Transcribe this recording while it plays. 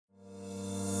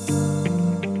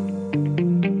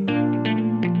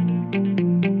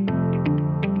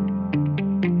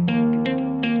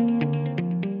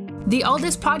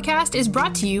This podcast is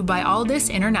brought to you by Aldis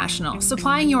International,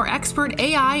 supplying your expert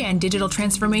AI and digital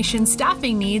transformation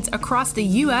staffing needs across the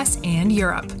US and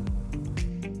Europe.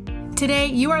 Today,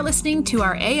 you are listening to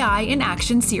our AI in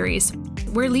Action series,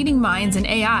 where leading minds in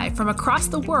AI from across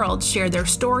the world share their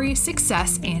story,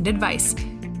 success, and advice.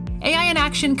 AI in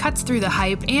Action cuts through the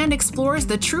hype and explores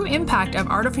the true impact of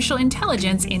artificial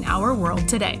intelligence in our world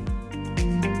today.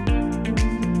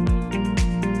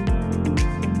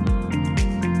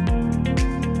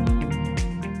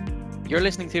 You're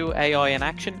listening to AI in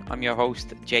Action. I'm your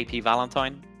host, JP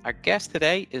Valentine. Our guest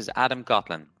today is Adam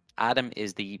Gotlin. Adam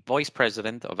is the Vice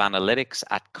President of Analytics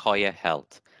at Kaia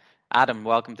Health. Adam,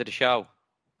 welcome to the show.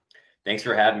 Thanks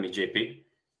for having me, JP.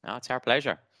 No, it's our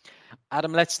pleasure.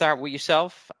 Adam, let's start with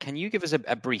yourself. Can you give us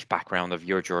a brief background of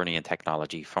your journey in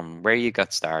technology, from where you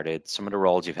got started, some of the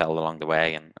roles you've held along the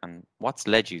way, and what's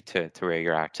led you to where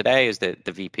you're at today as the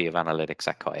VP of Analytics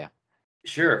at Kaia?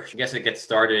 Sure. I guess it gets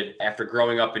started after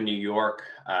growing up in New York.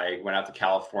 I went out to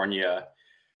California,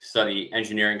 study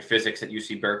engineering physics at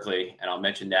UC Berkeley, and I'll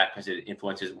mention that because it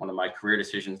influences one of my career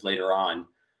decisions later on.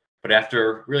 But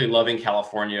after really loving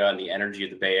California and the energy of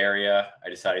the Bay Area, I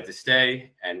decided to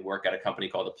stay and work at a company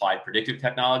called Applied Predictive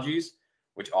Technologies,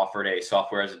 which offered a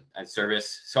software as a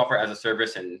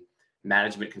service and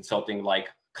management consulting like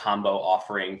combo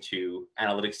offering to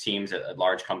analytics teams at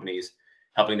large companies,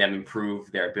 helping them improve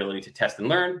their ability to test and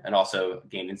learn and also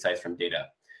gain insights from data.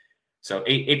 So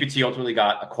APT ultimately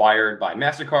got acquired by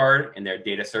MasterCard in their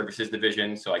data services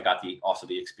division. So I got the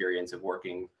experience of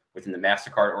working within the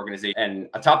MasterCard organization. And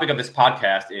a topic of this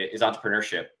podcast is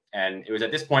entrepreneurship. And it was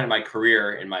at this point in my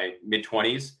career, in my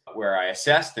mid-20s, where I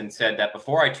assessed and said that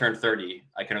before I turned 30,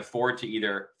 I can afford to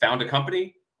either found a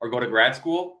company or go to grad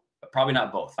school, but probably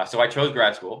not both. So I chose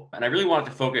grad school, and I really wanted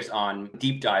to focus on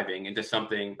deep diving into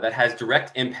something that has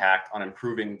direct impact on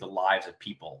improving the lives of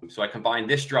people. So I combined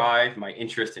this drive, my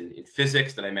interest in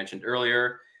physics that I mentioned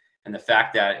earlier, and the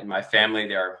fact that in my family,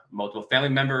 there are multiple family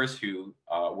members who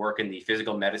work in the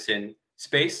physical medicine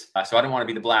space. So I didn't want to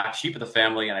be the black sheep of the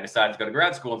family, and I decided to go to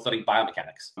grad school and study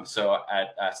biomechanics. So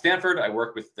at Stanford, I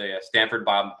worked with the Stanford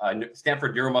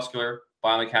Neuromuscular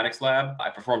Biomechanics Lab.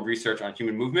 I performed research on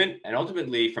human movement, and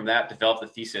ultimately from that developed the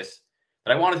thesis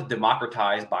that I wanted to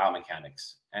democratize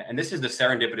biomechanics. And this is the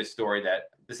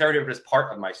serendipitous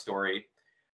part of my story,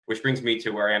 which brings me to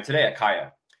where I am today at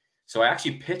Kaia. So I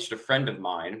actually pitched a friend of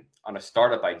mine on a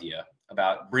startup idea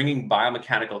about bringing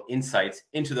biomechanical insights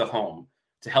into the home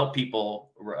to help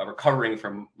people recovering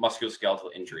from musculoskeletal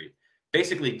injury,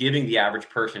 basically giving the average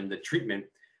person the treatment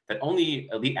that only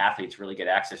elite athletes really get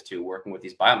access to working with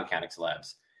these biomechanics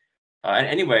labs. And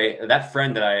anyway, that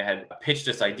friend that I had pitched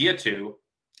this idea to,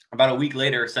 about a week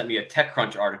later, sent me a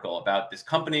TechCrunch article about this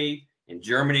company in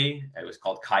Germany. It was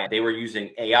called Kaia. They were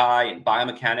using AI and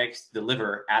biomechanics to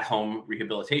deliver at-home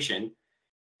rehabilitation.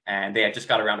 And they had just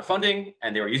got around to funding,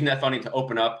 and they were using that funding to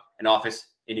open up an office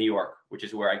in New York, which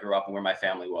is where I grew up and where my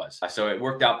family was. So it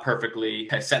worked out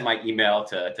perfectly. I sent my email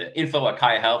to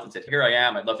info@Kaia Health and said, here I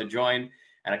am, I'd love to join.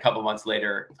 And a couple of months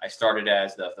later, I started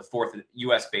as the fourth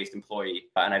US-based employee.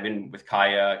 And I've been with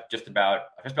Kaia just about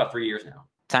 3 years now.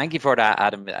 Thank you for that,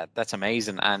 Adam. That's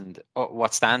amazing. And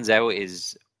what stands out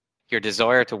is your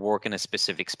desire to work in a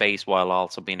specific space while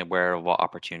also being aware of what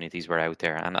opportunities were out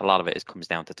there. And a lot of it comes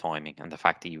down to timing and the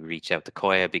fact that you reached out to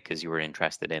Kaia because you were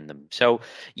interested in them. So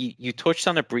you touched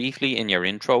on it briefly in your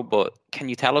intro, but can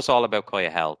you tell us all about Kaia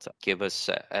Health? Give us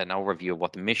an overview of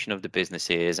what the mission of the business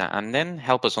is, and then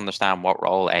help us understand what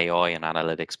role AI and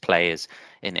analytics plays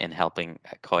in helping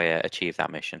Kaia achieve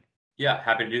that mission. Yeah,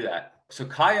 happy to do that. So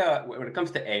Kaia, when it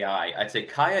comes to AI, I'd say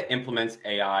Kaia implements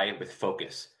AI with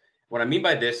focus. What I mean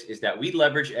by this is that we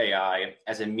leverage AI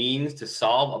as a means to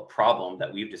solve a problem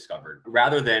that we've discovered.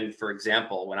 Rather than, for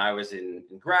example, when I was in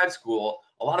grad school,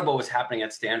 a lot of what was happening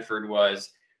at Stanford was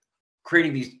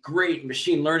creating these great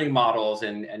machine learning models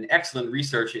and excellent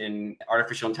research in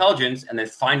artificial intelligence, and then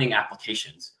finding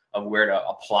applications of where to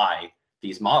apply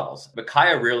these models. But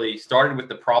Kaia really started with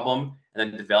the problem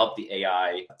and then developed the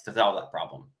AI to solve that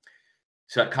problem.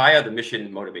 So at Kaia, the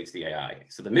mission motivates the AI.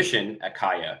 So the mission at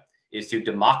Kaia is to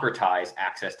democratize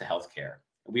access to healthcare.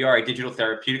 We are a digital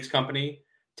therapeutics company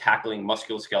tackling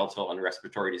musculoskeletal and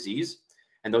respiratory disease.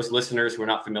 And those listeners who are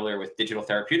not familiar with digital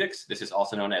therapeutics, this is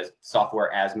also known as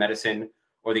software as medicine,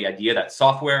 or the idea that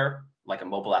software, like a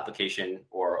mobile application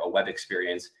or a web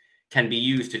experience, can be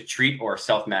used to treat or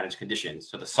self-manage conditions.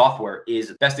 So the software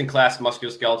is best-in-class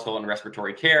musculoskeletal and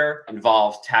respiratory care,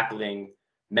 involves tackling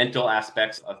mental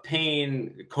aspects of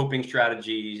pain, coping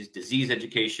strategies, disease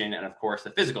education, and of course the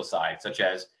physical side, such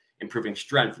as improving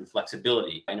strength and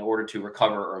flexibility in order to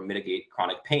recover or mitigate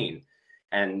chronic pain.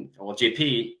 And well,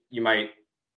 JP, you might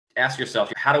ask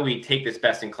yourself, how do we take this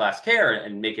best-in-class care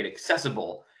and make it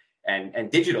accessible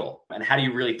and digital? And how do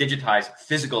you really digitize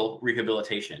physical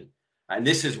rehabilitation? And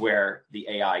this is where the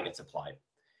AI gets applied.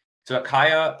 So at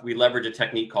Kaia, we leverage a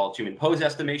technique called human pose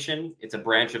estimation. It's a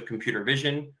branch of computer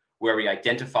vision where we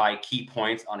identify key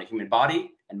points on a human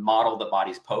body and model the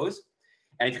body's pose.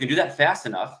 And if you can do that fast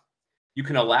enough, you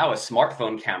can allow a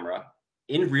smartphone camera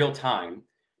in real time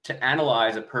to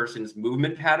analyze a person's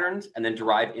movement patterns and then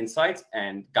derive insights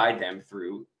and guide them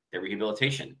through their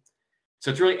rehabilitation.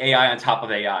 So it's really AI on top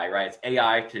of AI, right? It's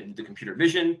AI to the computer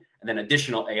vision and then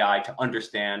additional AI to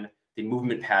understand the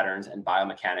movement patterns and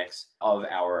biomechanics of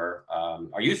our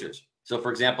users. So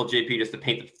for example, JP, just to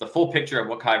paint the full picture of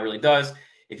what Kaia really does,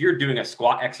 if you're doing a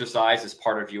squat exercise as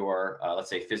part of your, let's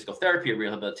say, physical therapy or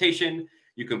rehabilitation,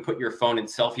 you can put your phone in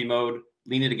selfie mode,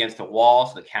 lean it against a wall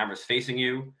so the camera's facing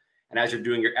you. And as you're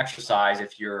doing your exercise,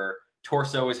 if your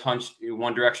torso is hunched in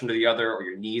one direction to the other, or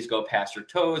your knees go past your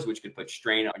toes, which could put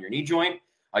strain on your knee joint,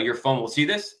 your phone will see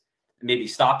this, maybe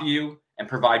stop you and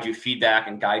provide you feedback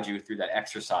and guide you through that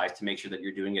exercise to make sure that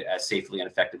you're doing it as safely and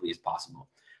effectively as possible.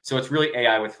 So it's really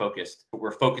AI with focus.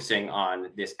 We're focusing on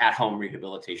this at-home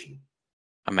rehabilitation.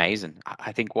 Amazing.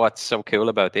 I think what's so cool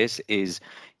about this is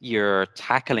you're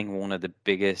tackling one of the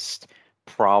biggest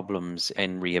problems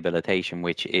in rehabilitation,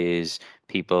 which is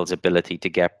people's ability to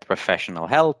get professional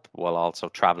help while also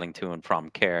traveling to and from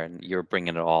care. And you're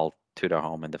bringing it all to their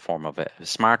home in the form of a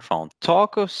smartphone.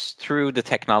 Talk us through the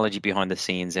technology behind the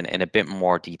scenes in a bit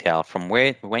more detail, from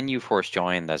when you first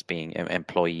joined as being an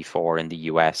employee for in the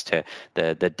US to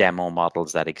the demo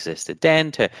models that existed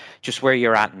then to just where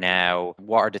you're at now.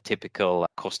 What are the typical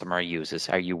customer uses?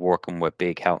 Are you working with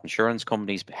big health insurance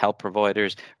companies, health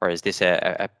providers, or is this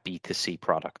a B2C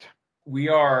product? We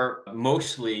are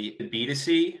mostly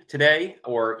B2C today,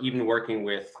 or even working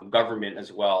with government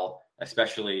as well,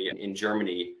 especially in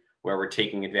Germany, where we're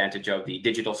taking advantage of the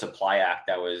Digital Supply Act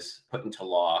that was put into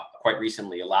law quite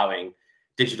recently, allowing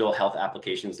digital health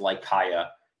applications like Kaia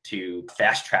to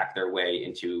fast track their way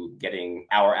into getting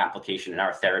our application and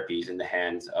our therapies in the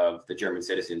hands of the German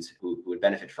citizens who would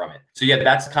benefit from it. So yeah,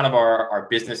 that's kind of our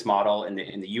business model in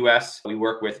the US. We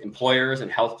work with employers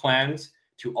and health plans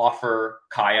to offer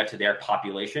Kaia to their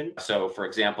population. So for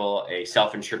example, a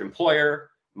self-insured employer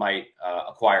might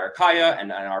acquire Kaia and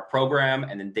our program,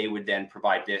 and then they would then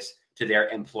provide this to their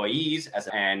employees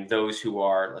and those who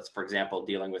are, for example,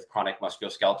 dealing with chronic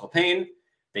musculoskeletal pain.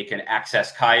 They can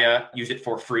access Kaia, use it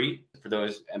for free for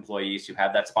those employees who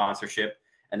have that sponsorship,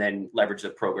 and then leverage the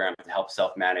program to help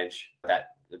self-manage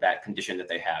that condition that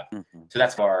they have. Mm-hmm. So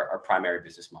that's our primary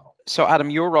business model. So Adam,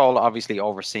 your role obviously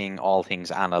overseeing all things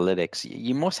analytics.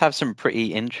 You must have some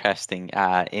pretty interesting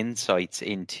insights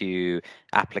into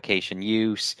application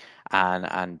use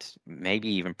and maybe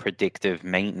even predictive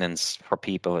maintenance for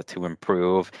people to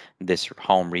improve this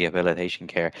home rehabilitation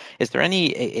care. Is there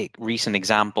any recent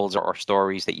examples or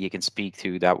stories that you can speak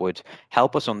to that would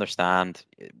help us understand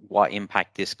what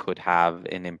impact this could have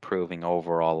in improving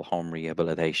overall home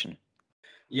rehabilitation?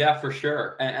 Yeah, for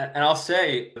sure. And I'll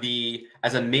say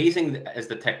as amazing as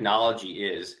the technology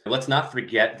is, let's not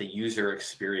forget the user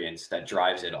experience that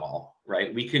drives it all,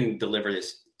 right? We can deliver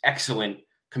this excellent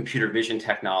computer vision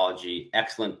technology,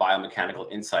 excellent biomechanical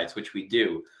insights, which we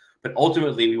do. But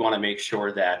ultimately, we want to make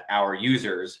sure that our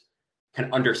users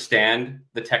can understand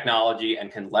the technology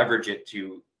and can leverage it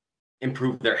to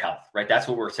improve their health, right? That's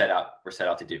what we're set out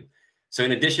to do. So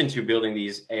in addition to building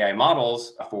these AI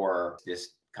models for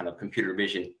this kind of computer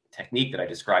vision technique that I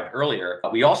described earlier,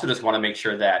 we also just want to make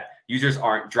sure that users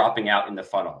aren't dropping out in the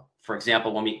funnel. For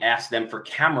example, when we ask them for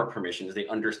camera permissions, they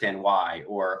understand why,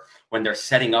 or when they're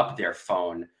setting up their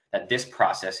phone, that this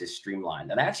process is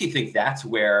streamlined. And I actually think that's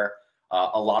where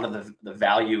a lot of the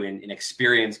value in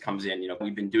experience comes in.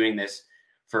 We've been doing this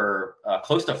for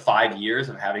close to 5 years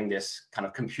of having this kind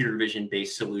of computer vision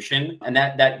based solution. And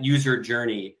that user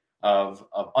journey of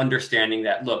understanding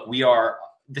that, look,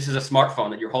 this is a smartphone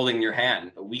that you're holding in your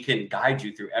hand. We can guide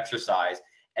you through exercise,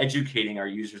 educating our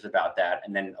users about that,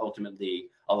 and then ultimately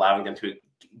allowing them to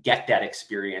get that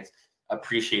experience,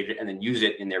 appreciate it, and then use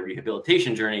it in their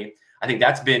rehabilitation journey. I think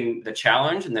that's been the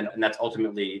challenge, and that's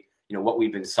ultimately what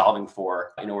we've been solving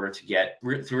for in order to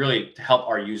really help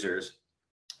our users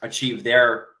achieve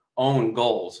their own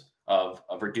goals of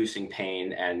reducing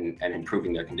pain and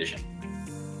improving their condition.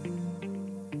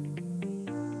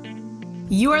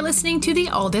 You are listening to the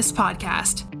Aldis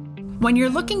Podcast. When you're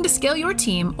looking to scale your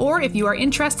team, or if you are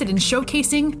interested in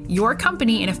showcasing your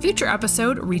company in a future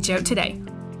episode, reach out today.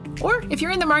 Or if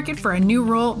you're in the market for a new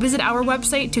role, visit our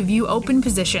website to view open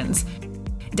positions,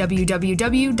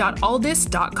 www.aldis.com.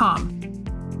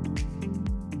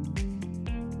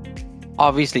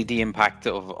 Obviously, the impact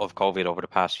of COVID over the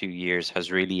past few years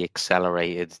has really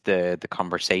accelerated the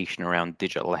conversation around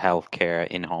digital healthcare,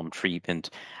 in-home treatment,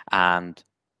 and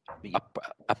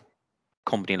a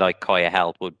company like Kaia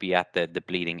Health would be at the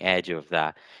bleeding edge of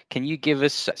that. Can you give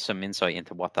us some insight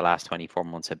into what the last 24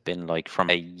 months have been like from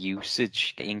a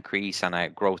usage increase and a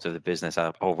growth of the business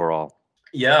overall?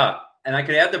 Yeah. And I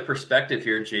could add the perspective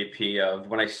here, JP, of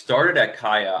when I started at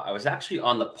Kaia, I was actually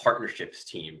on the partnerships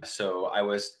team. So I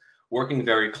was working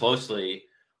very closely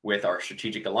with our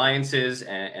strategic alliances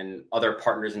and other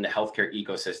partners in the healthcare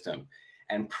ecosystem.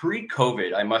 And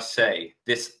pre-COVID, I must say,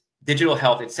 this digital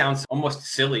health, it sounds almost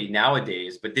silly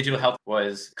nowadays, but digital health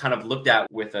was kind of looked at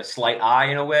with a slight eye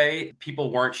in a way. People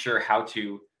weren't sure how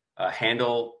to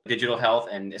handle digital health,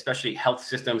 and especially health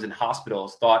systems and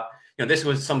hospitals thought, this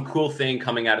was some cool thing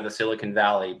coming out of the Silicon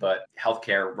Valley, but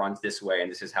healthcare runs this way and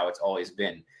this is how it's always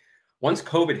been. Once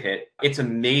COVID hit, it's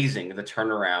amazing the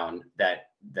turnaround that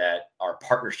our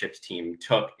partnerships team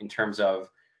took in terms of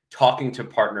talking to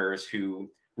partners who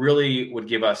really would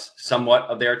give us somewhat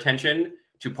of their attention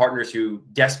to partners who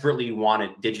desperately wanted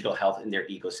digital health in their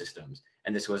ecosystems.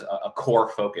 And this was a core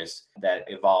focus that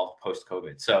evolved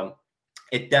post-COVID. So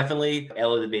it definitely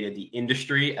elevated the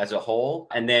industry as a whole.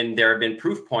 And then there have been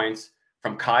proof points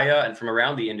from Kaia and from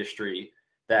around the industry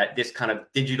that this kind of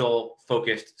digital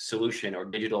focused solution or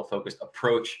digital focused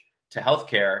approach to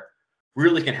healthcare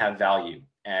really can have value.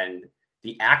 And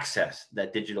the access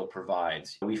that digital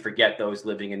provides, we forget those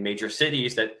living in major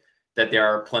cities that there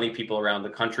are plenty of people around the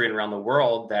country and around the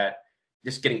world that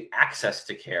just getting access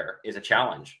to care is a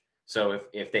challenge. So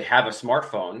if they have a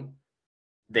smartphone,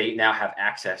 they now have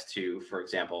access to, for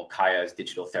example, Kaia's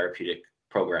digital therapeutic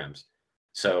programs.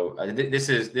 So this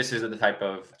is the type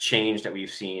of change that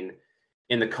we've seen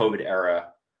in the COVID era,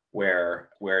 where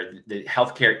the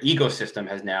healthcare ecosystem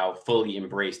has now fully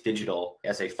embraced digital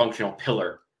as a functional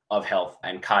pillar of health,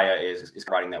 and Kaia is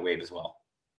riding that wave as well.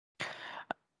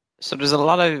 So there's a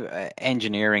lot of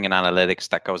engineering and analytics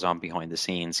that goes on behind the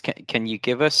scenes. Can you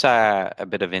give us a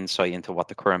bit of insight into what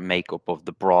the current makeup of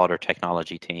the broader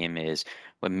technology team is,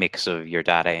 a mix of your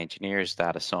data engineers,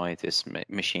 data scientists,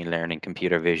 machine learning,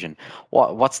 computer vision?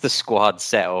 What's the squad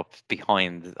set up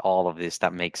behind all of this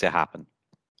that makes it happen?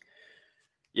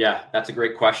 Yeah, that's a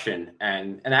great question.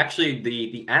 And actually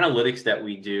the analytics that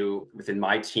we do within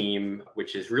my team,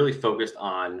 which is really focused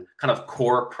on kind of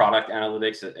core product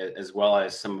analytics as well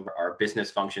as some of our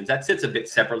business functions, that sits a bit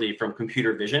separately from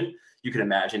computer vision. You can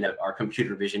imagine that our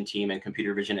computer vision team and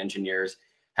computer vision engineers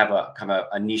have a kind of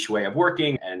a niche way of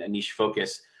working and a niche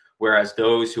focus, whereas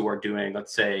those who are doing,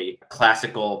 let's say,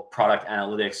 classical product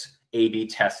analytics, A/B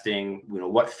testing,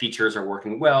 what features are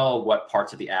working well, what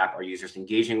parts of the app are users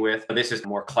engaging with. This is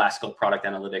more classical product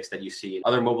analytics that you see in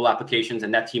other mobile applications,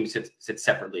 and that team sits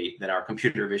separately than our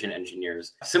computer vision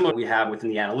engineers. Similar, we have within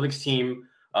the analytics team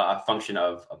a function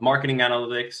of marketing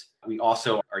analytics. We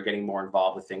also are getting more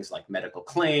involved with things like medical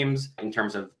claims in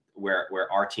terms of where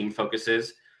our team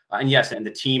focuses. And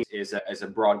the team is a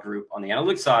broad group on the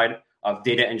analytics side of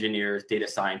data engineers, data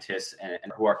scientists,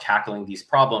 and who are tackling these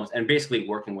problems and basically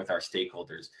working with our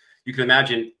stakeholders. You can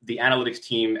imagine the analytics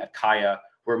team at Kaia,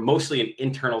 we're mostly an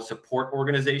internal support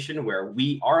organization where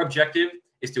our objective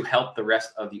is to help the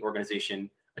rest of the organization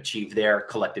achieve their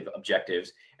collective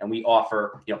objectives. And we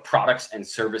offer products and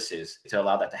services to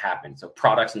allow that to happen. So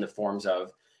products in the forms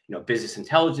of business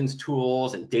intelligence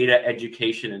tools and data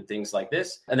education and things like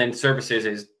this. And then services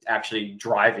is actually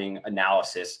driving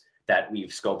analysis that we've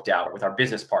scoped out with our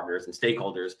business partners and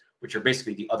stakeholders, which are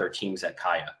basically the other teams at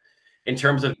Kaia. In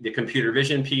terms of the computer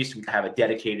vision piece, we have a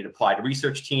dedicated applied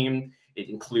research team. It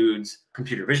includes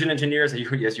computer vision engineers,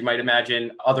 as you might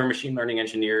imagine, other machine learning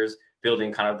engineers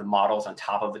building kind of the models on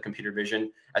top of the computer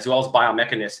vision, as well as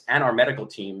biomechanists and our medical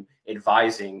team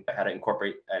advising how to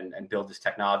incorporate and build this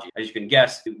technology. As you can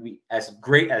guess, as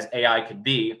great as AI could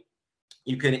be,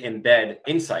 you can embed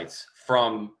insights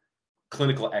from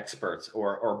clinical experts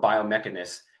or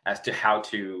biomechanists as to how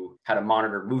to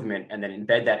monitor movement, and then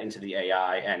embed that into the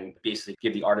AI and basically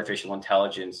give the artificial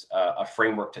intelligence a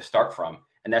framework to start from.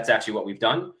 And that's actually what we've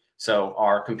done. So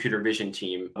our computer vision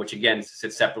team, which again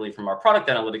sits separately from our product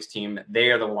analytics team, they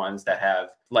are the ones that have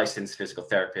licensed physical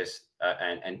therapists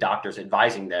and doctors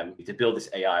advising them to build this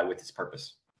AI with this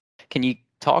purpose. Can you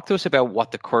talk to us about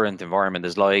what the current environment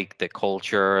is like, the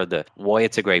culture, why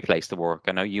it's a great place to work?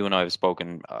 I know you and I have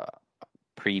spoken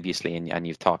previously, and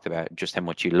you've talked about just how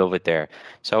much you love it there.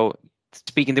 So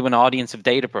speaking to an audience of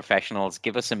data professionals,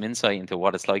 give us some insight into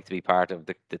what it's like to be part of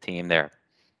the team there.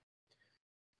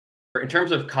 In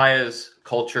terms of Kaia's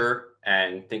culture,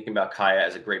 and thinking about Kaia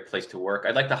as a great place to work,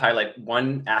 I'd like to highlight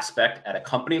one aspect at a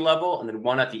company level and then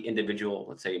one at the individual,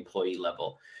 let's say, employee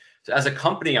level. So as a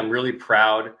company, I'm really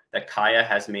proud that Kaia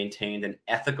has maintained an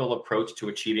ethical approach to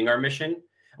achieving our mission.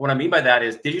 What I mean by that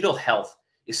is digital health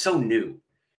is so new,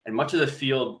 and much of the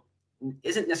field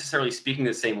isn't necessarily speaking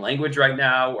the same language right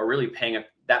now or really paying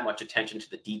that much attention to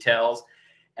the details.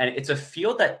 And it's a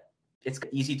field that it's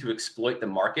easy to exploit the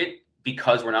market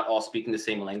because we're not all speaking the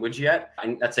same language yet.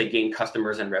 And let's say gain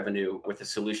customers and revenue with a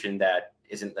solution that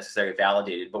isn't necessarily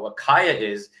validated. But what Kaia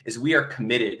is we are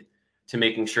committed to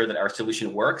making sure that our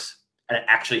solution works and it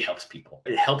actually helps people.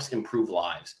 It helps improve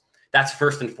lives. That's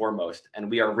first and foremost. And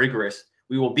we are rigorous.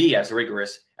 We will be as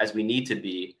rigorous as we need to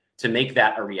be to make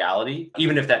that a reality,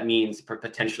 even if that means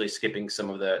potentially skipping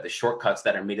some of the shortcuts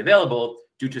that are made available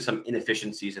due to some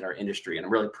inefficiencies in our industry. And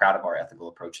I'm really proud of our ethical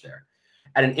approach there.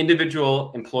 At an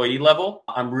individual employee level,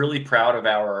 I'm really proud of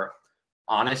our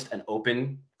honest and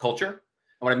open culture. And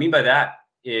what I mean by that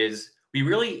is we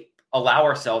really allow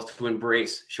ourselves to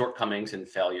embrace shortcomings and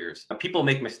failures. People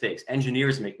make mistakes,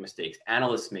 engineers make mistakes,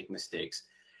 analysts make mistakes,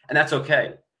 and that's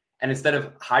okay. And instead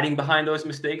of hiding behind those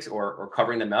mistakes or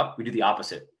covering them up, we do the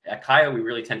opposite. At Kaia, we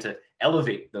really tend to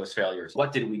elevate those failures.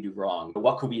 What did we do wrong?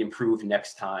 What could we improve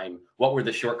next time? What were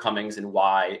the shortcomings and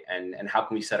why? And how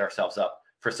can we set ourselves up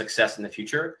for success in the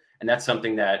future? And that's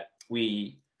something that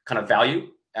we kind of value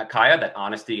at Kaia, that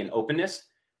honesty and openness.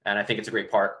 And I think it's a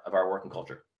great part of our working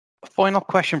culture. Final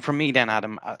question from me then,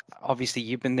 Adam. Obviously,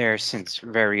 you've been there since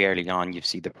very early on. You've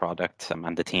seen the product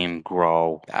and the team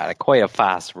grow at quite a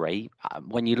fast rate.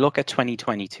 When you look at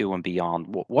 2022 and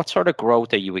beyond, what sort of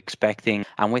growth are you expecting?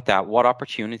 And with that, what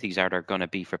opportunities are there going to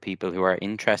be for people who are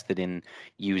interested in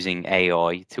using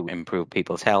AI to improve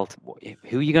people's health?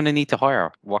 Who are you going to need to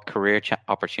hire? What career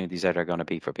opportunities are there going to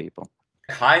be for people?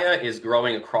 Kaia is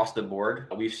growing across the board.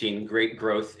 We've seen great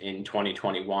growth in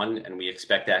 2021, and we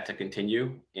expect that to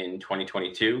continue in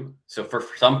 2022. So for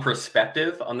some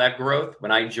perspective on that growth,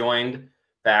 when I joined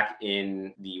back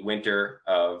in the winter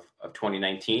of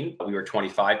 2019, we were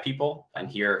 25 people. And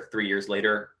here, 3 years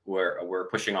later, we're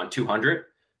pushing on 200.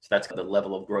 So that's the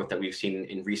level of growth that we've seen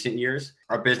in recent years.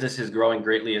 Our business is growing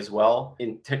greatly as well.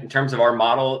 In terms of our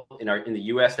model in the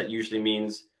US, that usually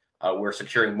means we're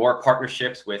securing more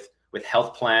partnerships with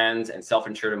health plans and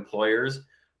self-insured employers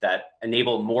that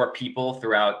enable more people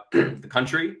throughout the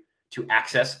country to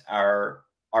access our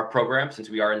program, since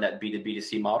we are in that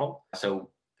B2B2C model. So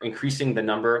increasing the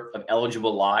number of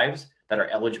eligible lives that are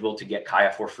eligible to get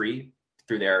Kaia for free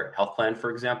through their health plan,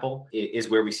 for example, is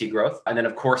where we see growth. And then,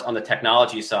 of course, on the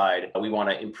technology side, we want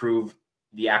to improve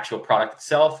the actual product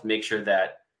itself, make sure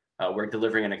that we're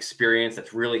delivering an experience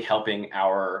that's really helping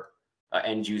our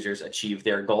end users achieve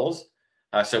their goals.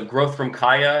 So growth from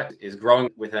Kaia is growing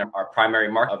within our primary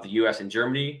market of the US and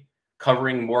Germany,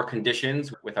 covering more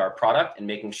conditions with our product and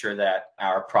making sure that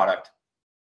our product,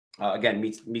 again,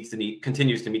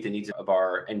 continues to meet the needs of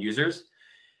our end users.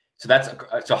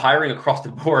 So hiring across the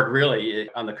board, really,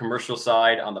 on the commercial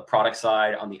side, on the product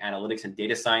side, on the analytics and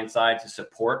data science side, to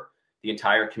support the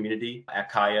entire community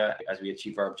at Kaia as we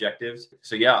achieve our objectives.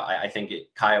 So yeah, I think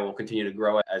Kaia will continue to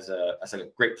grow as a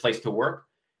great place to work,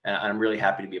 and I'm really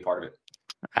happy to be a part of it.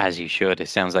 As you should. It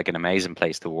sounds like an amazing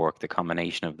place to work. The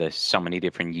combination of so many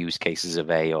different use cases of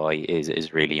AI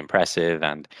is really impressive,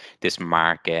 and this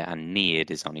market and need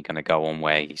is only going to go one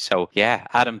way. So yeah,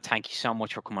 Adam, thank you so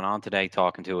much for coming on today,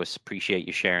 talking to us. Appreciate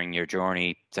you sharing your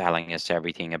journey, telling us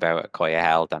everything about Kaia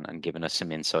Health and giving us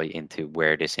some insight into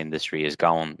where this industry is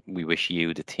going. We wish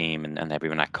you, the team, and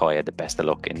everyone at Kaia the best of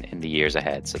luck in the years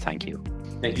ahead. So thank you.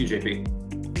 Thank you, JP.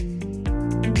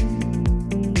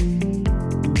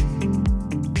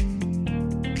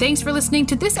 Thanks for listening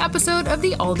to this episode of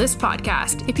the All This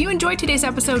Podcast. If you enjoyed today's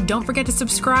episode, don't forget to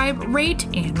subscribe, rate,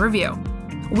 and review.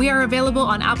 We are available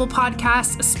on Apple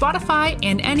Podcasts, Spotify,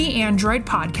 and any Android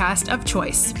podcast of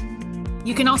choice.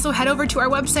 You can also head over to our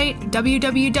website,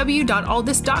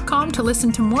 www.allthis.com, to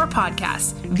listen to more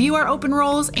podcasts, view our open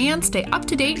roles, and stay up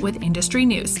to date with industry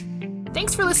news.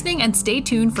 Thanks for listening, and stay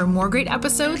tuned for more great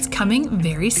episodes coming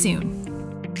very soon.